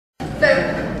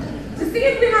to see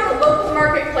if we have a local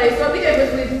marketplace, what we did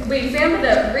was we examined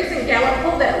a recent Gallup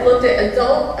poll that looked at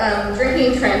adult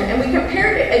drinking trends, and we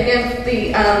compared it against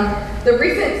the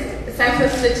recent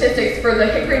census statistics for the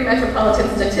Hickory Metropolitan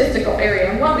Statistical Area.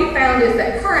 And what we found is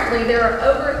that currently there are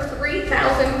over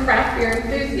 3,000 craft beer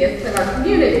enthusiasts in our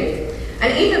community.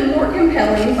 And even more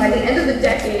compelling, by the end of the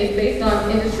decade, based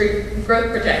on industry growth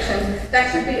projections,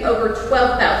 that should be over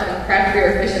 12,000 craft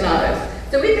beer aficionados.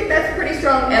 So we think that's pretty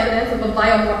strong evidence of a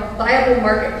viable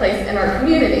marketplace in our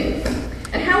community.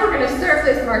 And how we're going to serve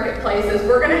this marketplace is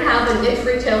we're going to have a niche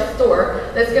retail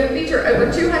store that's going to feature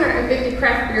over 250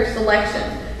 craft beer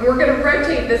selections. And we're going to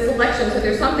rotate this selection so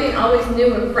there's something always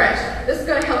new and fresh. This is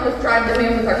going to help us drive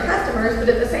demand with our customers, but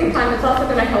at the same time, it's also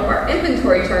going to help our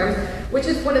inventory turns, which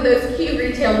is one of those key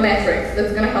retail metrics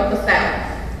that's going to help us out.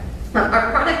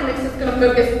 Our product mix is going to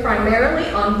focus primarily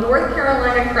on North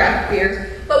Carolina craft beers,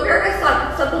 but we are going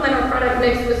to supplement our product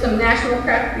mix with some national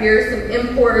craft beers, some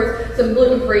imports, some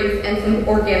gluten-free, and some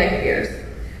organic beers.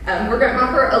 We're going to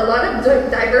offer a lot of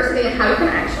diversity in how you can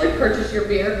actually purchase your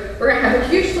beer. We're going to have a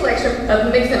huge selection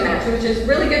of mix and match, which is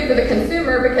really good for the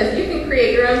consumer because you can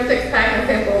create your own six-pack and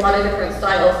sample a lot of different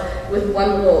styles with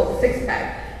one little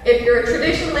six-pack. If you're a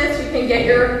traditionalist, you can get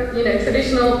your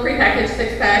traditional prepackaged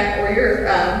six-pack or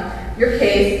your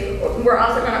case. We're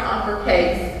also going to offer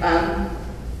kegs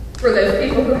for those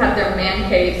people who have their man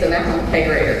caves and their home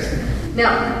kegerators.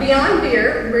 Now, beyond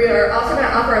beer, we are also going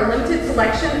to offer a limited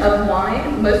selection of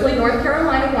wine, mostly North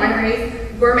Carolina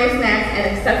wineries, gourmet snacks,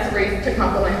 and accessories to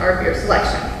complement our beer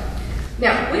selection.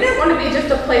 Now, we don't want to be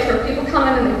just a place where people come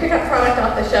in and they pick up product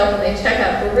off the shelf and they check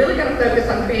out. We're really going to focus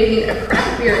on creating a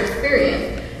craft beer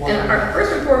experience. And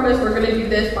first and foremost, we're going to do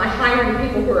this by hiring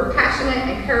people who are passionate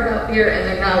and care about beer and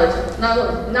they're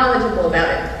knowledgeable about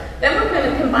it. Then we're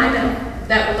going to combine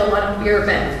that with a lot of beer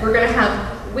events. We're going to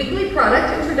have weekly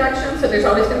product introductions, so there's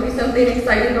always going to be something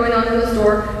exciting going on in the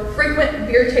store, frequent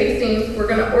beer tastings, we're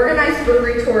going to organize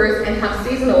brewery tours and have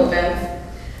seasonal events.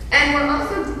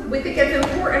 And we think it's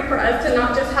important for us to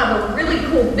not just have a really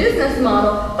cool business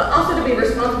model, but also to be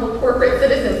responsible corporate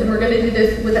citizens, and we're going to do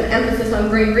this with an emphasis on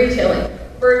green retailing.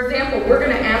 For example, we're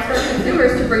going to ask our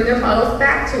consumers to bring their bottles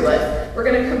back to us. We're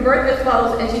going to convert those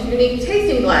bottles into unique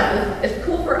tasting glasses. It's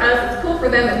cool for us, it's cool for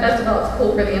them, and best of all, it's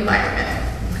cool for the environment.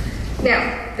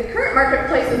 Now, the current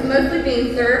marketplace is mostly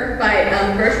being served by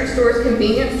grocery stores,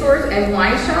 convenience stores, and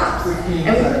wine shops.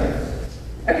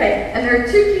 And there are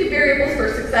two key variables for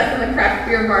success in the craft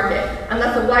beer market, and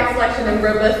that's a wide selection and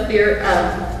robust beer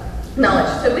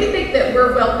knowledge. So we think that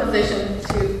we're well positioned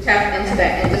to tap into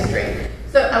that industry.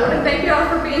 So I want to thank you all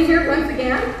for being here once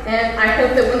again, and I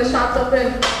hope that when the shop's up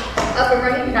and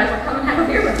running, you guys will come and have a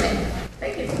beer with me.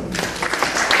 Thank you.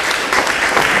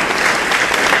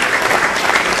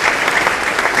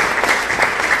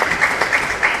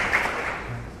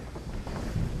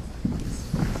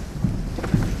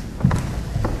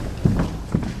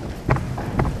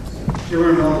 You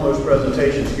learned all those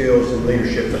presentation skills and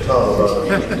leadership at Catawba.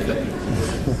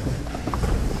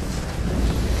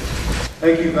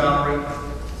 Thank you, Valerie.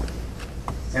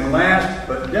 And last,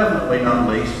 but definitely not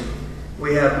least,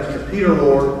 we have Mr. Peter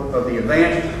Lohr of the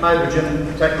Advanced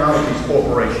Hydrogen Technologies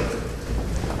Corporation.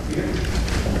 Peter?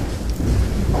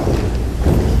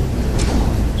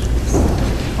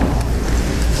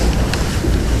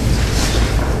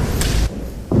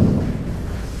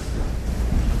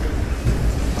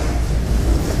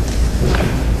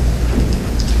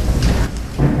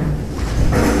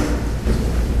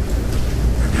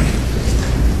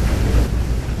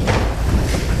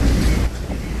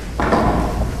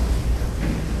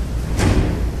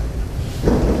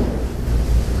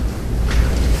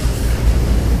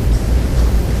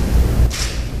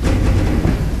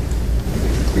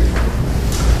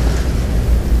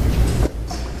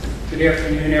 Good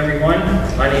afternoon, everyone.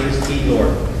 My name is Pete Lohr.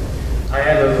 I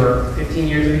have over 15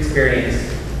 years of experience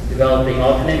developing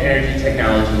alternate energy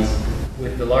technologies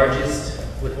with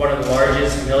one of the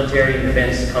largest military and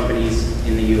defense companies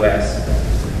in the U.S.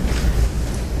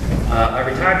 I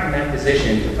retired from that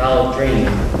position to follow the dream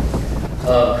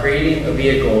of creating a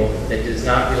vehicle that does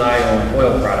not rely on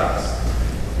oil products.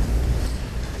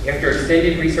 After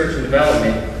extended research and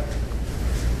development,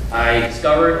 I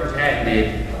discovered and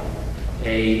patented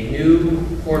a new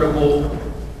portable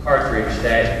cartridge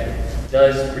that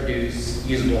does produce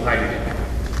usable hydrogen.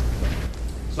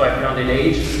 So I founded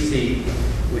AHTC,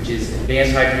 which is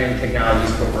Advanced Hydrogen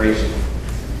Technologies Corporation.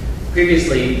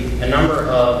 Previously, a number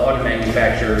of auto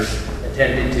manufacturers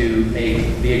attempted to make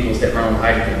vehicles that run on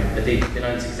hydrogen, but they've been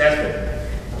unsuccessful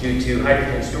due to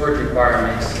hydrogen storage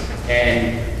requirements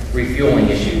and refueling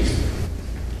issues.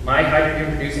 my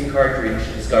hydrogen-producing cartridge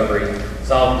discovery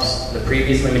solves the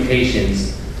previous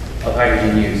limitations of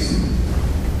hydrogen use.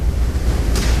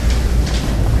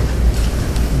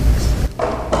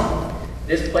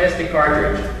 This plastic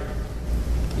cartridge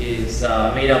is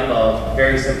made up of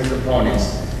very simple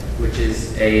components, which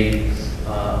is a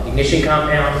ignition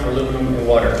compound, aluminum, and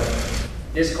water.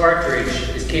 This cartridge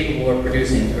is capable of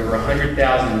producing over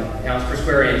 100,000 pounds per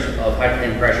square inch of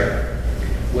hydrogen pressure,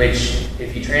 which,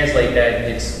 if you translate that,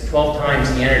 it's 12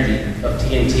 times the energy of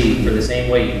TNT for the same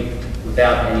weight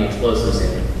without any explosives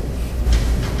in it.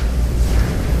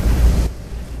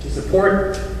 To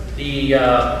support the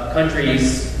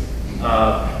country's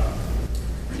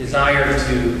desire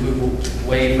to move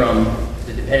away from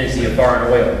the dependency of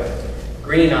foreign oil,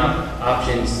 green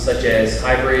options such as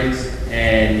hybrids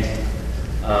and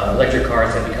electric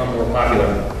cars have become more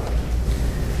popular.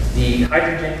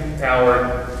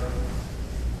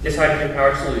 This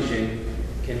hydrogen-powered solution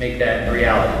can make that a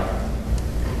reality.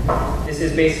 This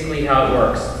is basically how it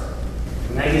works.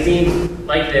 A magazine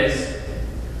like this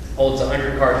holds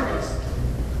 100 cartridges.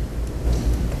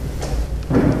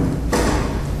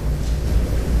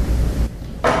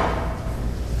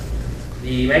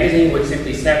 The magazine would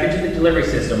simply snap into the delivery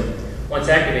system. Once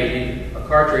activated, a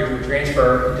cartridge would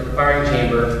transfer into the firing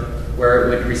chamber where it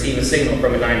would receive a signal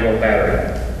from a 9-volt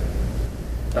battery.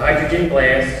 The hydrogen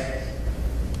blast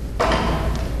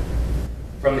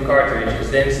from the cartridge is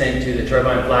then sent to the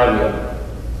turbine flywheel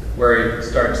where it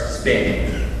starts to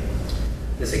spin.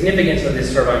 The significance of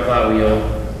this turbine flywheel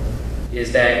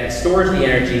is that it stores the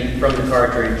energy from the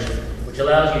cartridge, which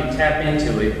allows you to tap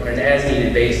into it on an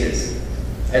as-needed basis,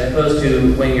 as opposed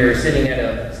to when you're sitting at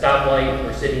a stoplight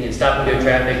or sitting in stop-and-go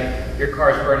traffic, your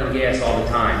car's burning gas all the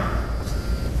time.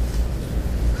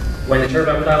 When the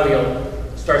turbine flywheel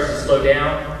starts to slow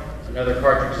down, another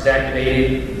cartridge is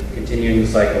activated, continuing the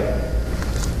cycle.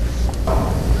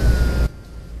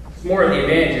 Some more of the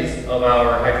advantages of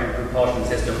our hydrogen propulsion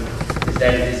system is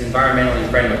that it is environmentally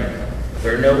friendly.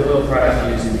 There are no oil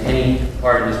products used in any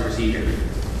part of this procedure.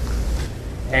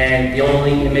 And the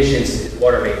only emissions is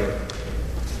water vapor.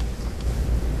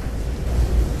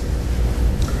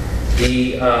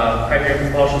 The hydrogen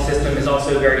propulsion system is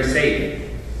also very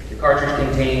safe. The cartridge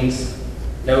contains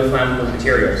no flammable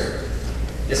materials.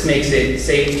 This makes it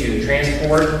safe to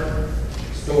transport,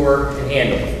 store, and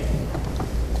handle.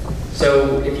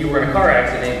 So if you were in a car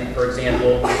accident, for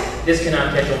example, this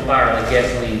cannot catch on fire like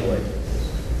gasoline would.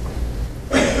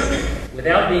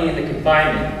 Without being in the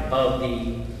confinement of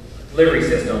the delivery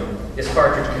system, this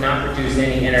cartridge cannot produce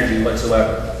any energy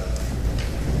whatsoever.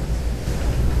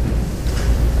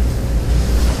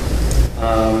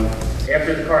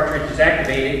 After the cartridge is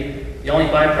activated, the only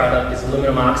byproduct is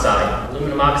aluminum oxide.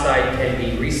 Aluminum oxide can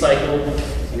be recycled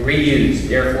and reused,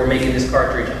 therefore making this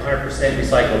cartridge 100%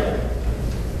 recyclable.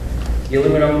 The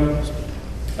aluminum,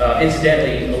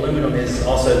 incidentally, aluminum is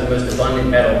also the most abundant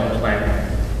metal on the planet.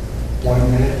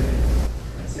 1 minute.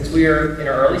 Since we are in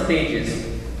our early stages,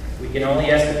 we can only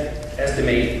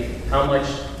estimate how much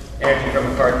energy from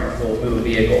a cartridge will move a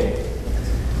vehicle.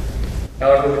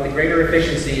 However, with the greater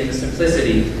efficiency and the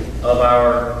simplicity of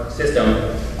our system,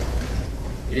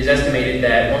 it is estimated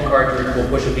that one cartridge will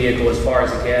push a vehicle as far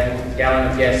as a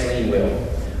gallon of gasoline will.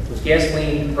 With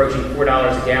gasoline approaching $4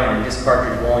 a gallon, this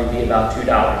cartridge will only be about $2.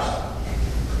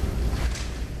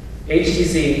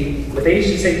 With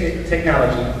AHTC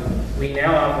technology, we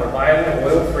now offer a viable,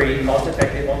 oil-free,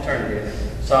 cost-effective alternative,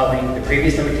 solving the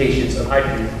previous limitations of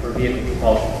hydrogen for vehicle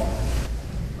propulsion.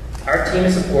 Our team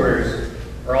of supporters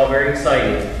are all very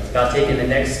excited about taking the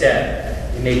next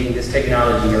step in making this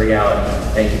technology a reality.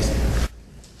 Thank you.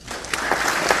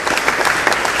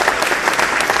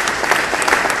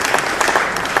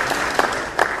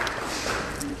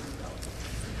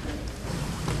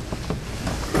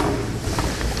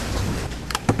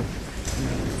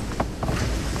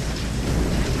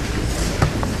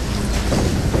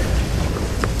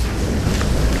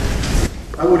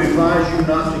 I would advise you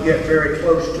not to get very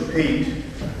close to Pete.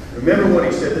 Remember what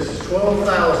he said, this is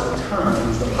 12,000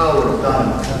 times the power of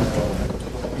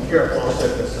dynamite. Be careful, I'll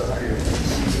set this up here.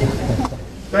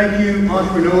 Thank you,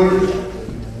 entrepreneurs.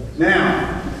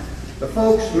 Now, the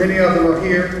folks, many of them are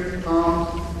here, Tom,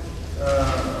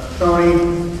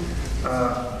 Tony,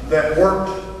 that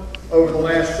worked over the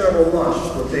last several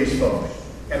months with these folks.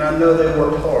 And I know they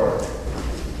worked hard.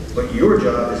 But your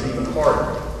job is even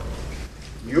harder.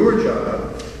 Your job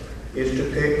is to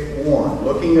pick one.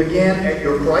 Looking again at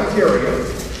your criteria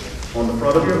on the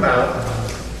front of your ballot,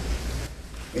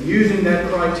 and using that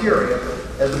criteria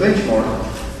as a benchmark,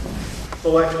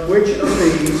 select which of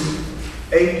these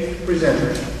 8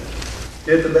 presenters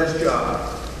did the best job.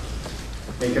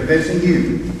 in convincing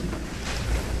you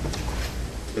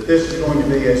that this is going to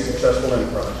be a successful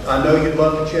enterprise. I know you'd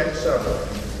love to check several.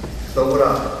 So would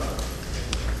I.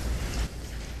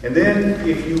 And then,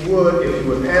 if you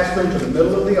would pass them to the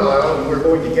middle of the aisle, and we're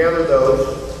going to gather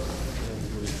those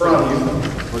from you.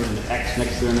 What is an X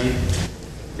next to their name?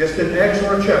 Just an X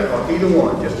or a check mark, either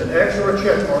one. Just an X or a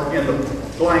check mark in the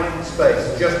blank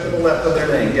space, just to the left of their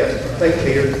name. Yes, thank you,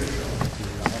 Peter.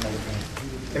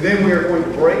 And then we are going to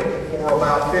break for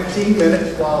about 15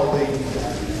 minutes while the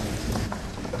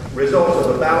results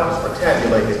of the ballots are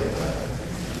tabulated.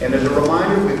 And as a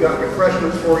reminder, we've got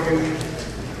refreshments for you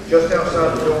just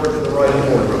outside the door to the right of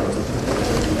the boardroom.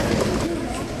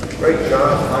 Great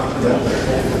job.